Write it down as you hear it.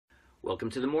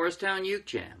Welcome to the Morristown Uke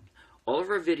Jam. All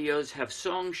of our videos have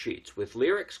song sheets with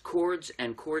lyrics, chords,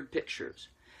 and chord pictures.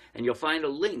 And you'll find a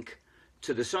link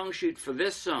to the song sheet for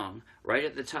this song right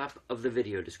at the top of the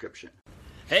video description.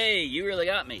 Hey, You Really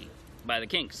Got Me by the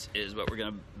Kinks is what we're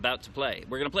about to play.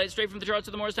 We're going to play it straight from the charts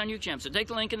of the Morristown Uke Jam. So take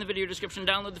the link in the video description,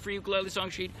 download the free ukulele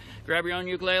song sheet, grab your own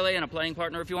ukulele and a playing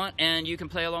partner if you want, and you can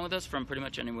play along with us from pretty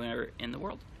much anywhere in the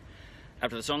world.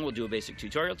 After the song, we'll do a basic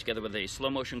tutorial together with a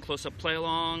slow-motion close-up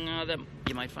play-along that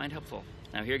you might find helpful.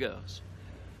 Now here goes.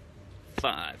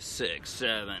 5, 6,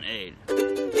 7, 8.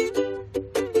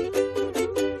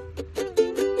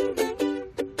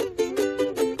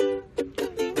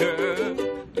 Girl,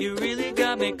 you really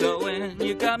got me going.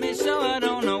 You got me so I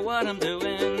don't know what I'm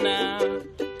doing now.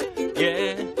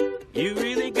 Yeah, you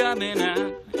really got me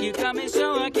now. You got me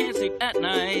so I can't sleep at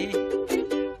night.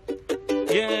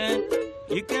 Yeah.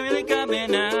 You really got me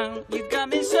now. You got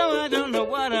me so I don't know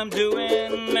what I'm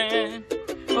doing, man.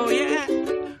 Oh yeah,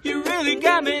 you really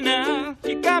got me now.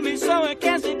 You got me so I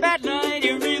can't sleep at night.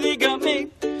 You really got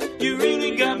me. You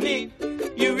really got me.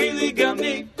 You really got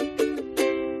me.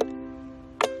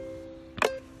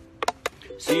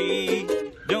 See,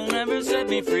 don't ever set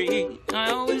me free.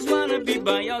 I always wanna be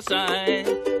by your side.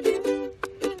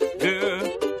 Girl,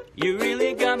 you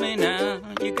really got me now.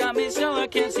 You got me so I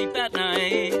can't sleep at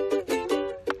night.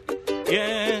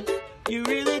 Yeah, you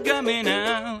really got me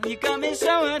now. You got me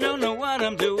so I don't know what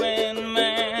I'm doing,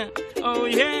 man. Oh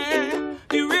yeah,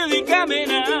 you really got me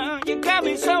now. You got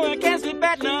me so I can't sleep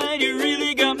at night. You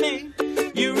really got me.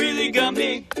 You really got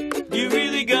me. You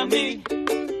really got me.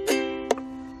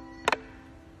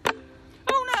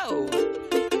 Oh no!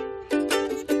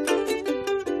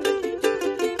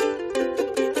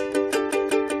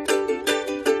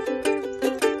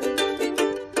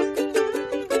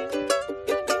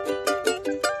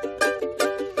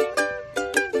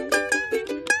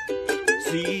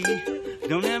 See,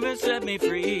 don't ever set me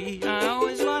free. I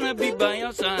always wanna be by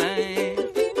your side.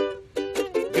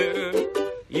 Girl,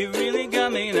 you really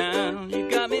got me now. You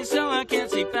got me so I can't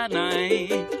sleep at night.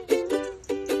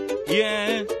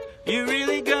 Yeah, you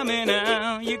really got me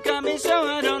now. You got me so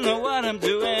I don't know what I'm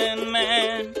doing,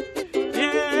 man.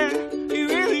 Yeah, you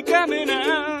really got me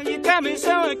now. You got me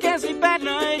so I can't sleep at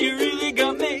night. You really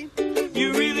got me.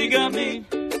 You really got me.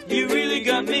 You really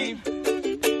got me.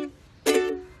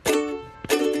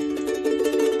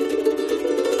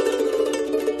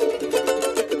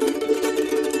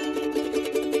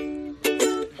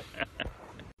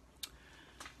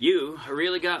 You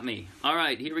really got me. All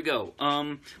right, here we go.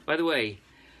 By the way,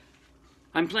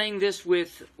 I'm playing this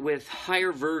with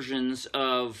higher versions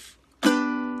of a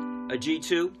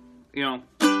G2. You know,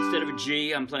 instead of a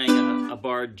G, I'm playing a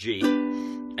barred G,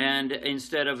 and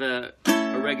instead of a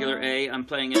regular A, I'm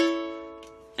playing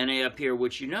an A up here,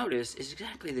 which you notice is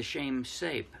exactly the same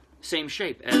shape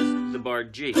as the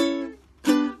barred G.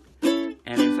 And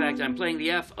in fact, I'm playing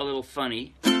the F a little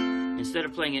funny. Instead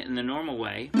of playing it in the normal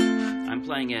way, I'm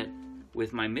playing it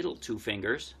with my middle two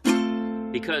fingers,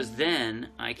 because then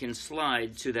I can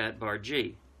slide to that bar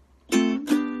G. And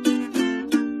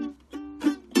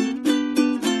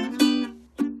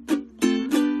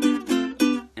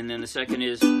then the second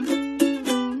is,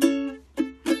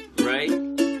 right?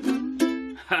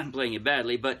 I'm playing it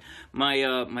badly, but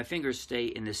my fingers stay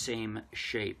in the same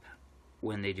shape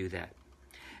when they do that.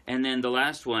 And then the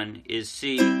last one is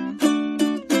C.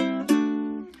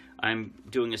 I'm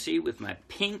doing a C with my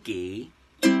pinky,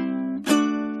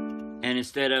 and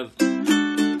instead of,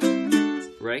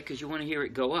 right, because you want to hear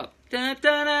it go up. Da,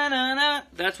 da, da, da, da.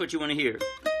 That's what you want to hear.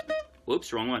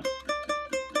 Whoops, wrong one.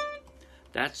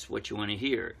 That's what you want to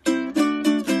hear.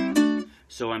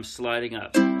 So I'm sliding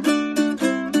up.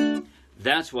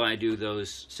 That's why I do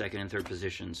those second and third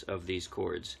positions of these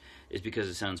chords, is because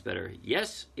it sounds better.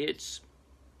 Yes, I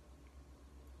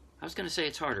was going to say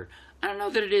it's harder. I don't know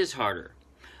that it is harder.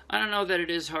 I don't know that it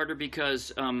is harder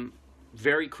because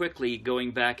very quickly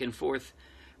going back and forth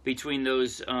between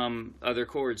those other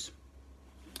chords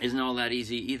isn't all that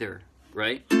easy either,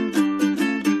 right?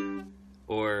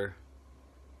 Or,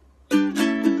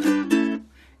 in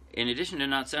addition to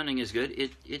not sounding as good, I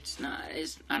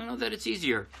don't know that it's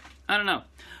easier. I don't know.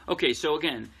 Okay, so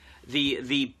again,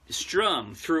 the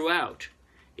strum throughout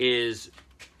is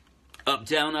up,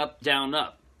 down, up,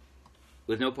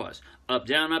 with no pause. Up,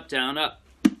 down, up, down, up.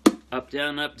 Up,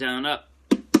 down, up,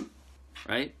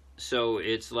 right? So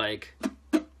it's like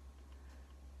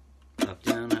up,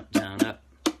 down, up, down, up,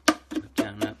 up,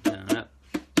 down, up, down, up.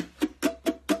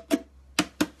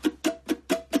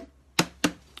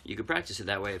 You could practice it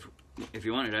that way if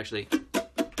you wanted, actually.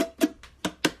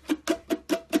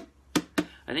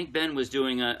 I think Ben was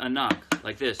doing a knock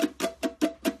like this.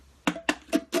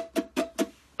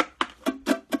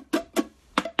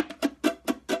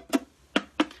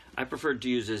 preferred to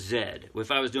use a Z if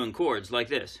I was doing chords like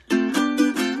this.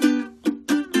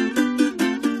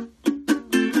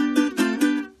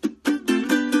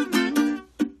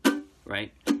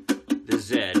 Right? The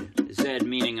Z. Z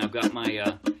meaning I've got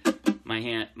my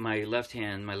my left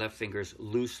hand, my left fingers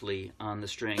loosely on the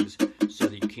strings so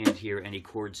that you can't hear any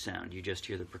chord sound. You just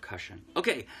hear the percussion.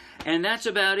 Okay, and that's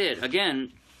about it.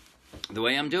 Again, the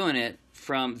way I'm doing it,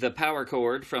 from the power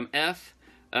chord, from F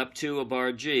up to a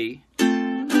bar G.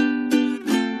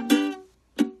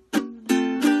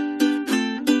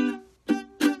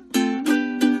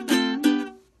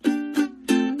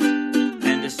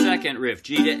 And the second riff,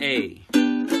 G to A.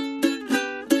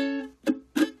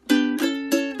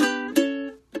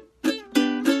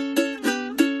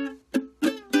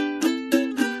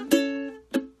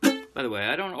 By the way,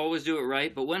 I don't always do it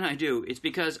right, but when I do, it's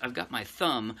because I've got my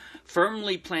thumb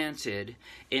firmly planted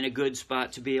in a good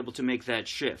spot to be able to make that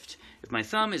shift. If my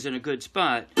thumb is in a good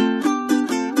spot,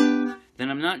 then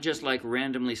I'm not just like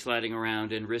randomly sliding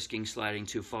around and risking sliding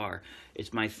too far.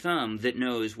 It's my thumb that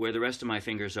knows where the rest of my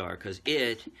fingers are, because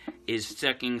it is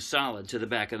sticking solid to the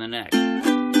back of the neck.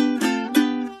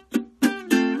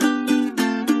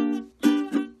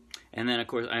 And then, of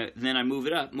course, I move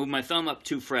it up, move my thumb up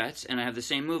 2 frets, and I have the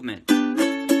same movement.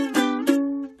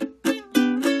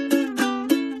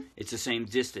 It's the same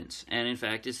distance. And, in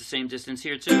fact, it's the same distance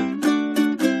here, too.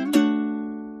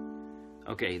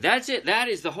 Okay, that's it. That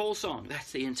is the whole song.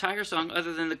 That's the entire song,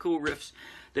 other than the cool riffs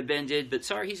that Ben did. But,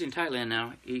 sorry, he's in Thailand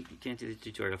now. He can't do the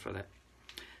tutorial for that.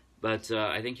 But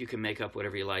I think you can make up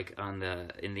whatever you like in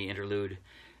the interlude.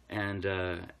 And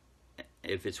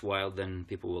if it's wild, then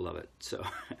people will love it. So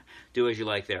do as you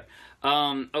like there.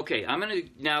 Okay, I'm going to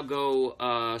now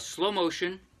go slow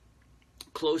motion,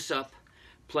 close up,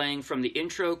 playing from the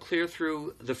intro clear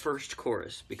through the first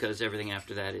chorus, because everything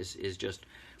after that is just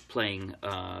playing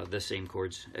the same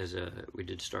chords as we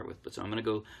did to start with. But so I'm going to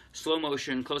go slow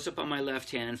motion, close up on my left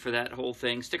hand for that whole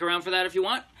thing. Stick around for that if you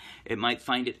want. It might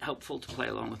find it helpful to play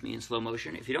along with me in slow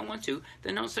motion. If you don't want to,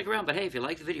 then don't stick around. But hey, if you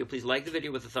like the video, please like the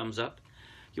video with a thumbs up.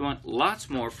 You want lots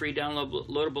more free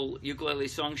downloadable ukulele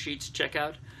song sheets, check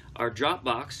out our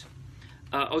Dropbox.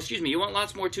 You want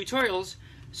lots more tutorials,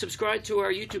 subscribe to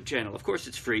our YouTube channel. Of course,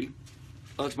 it's free.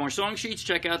 Lots more song sheets,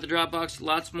 check out the Dropbox,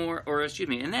 lots more,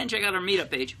 and then check out our meetup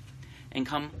page and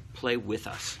come play with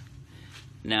us.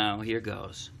 Now, here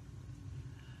goes.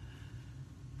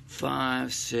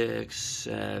 5, 6,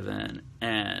 7,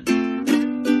 and...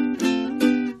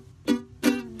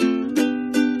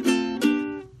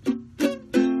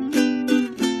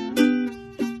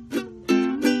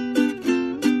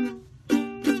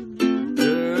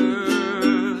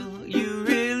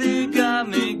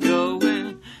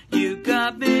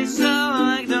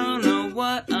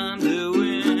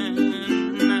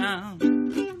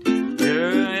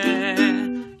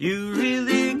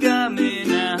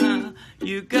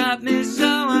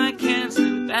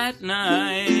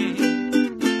 night.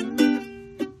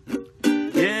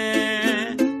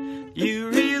 Yeah, you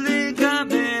really got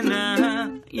me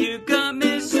now. You got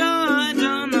me so I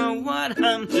don't know what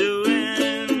I'm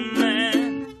doing,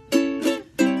 man.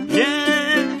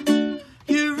 Yeah,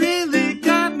 you really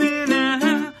got me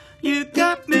now. You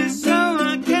got me so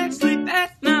I can't sleep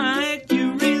at night.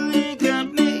 You really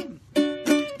got me.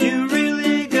 You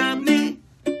really got me.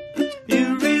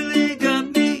 You really got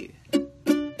me.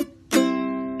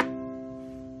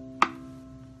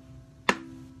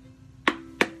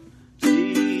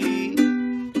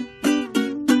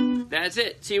 That's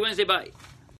it. See you Wednesday. Bye.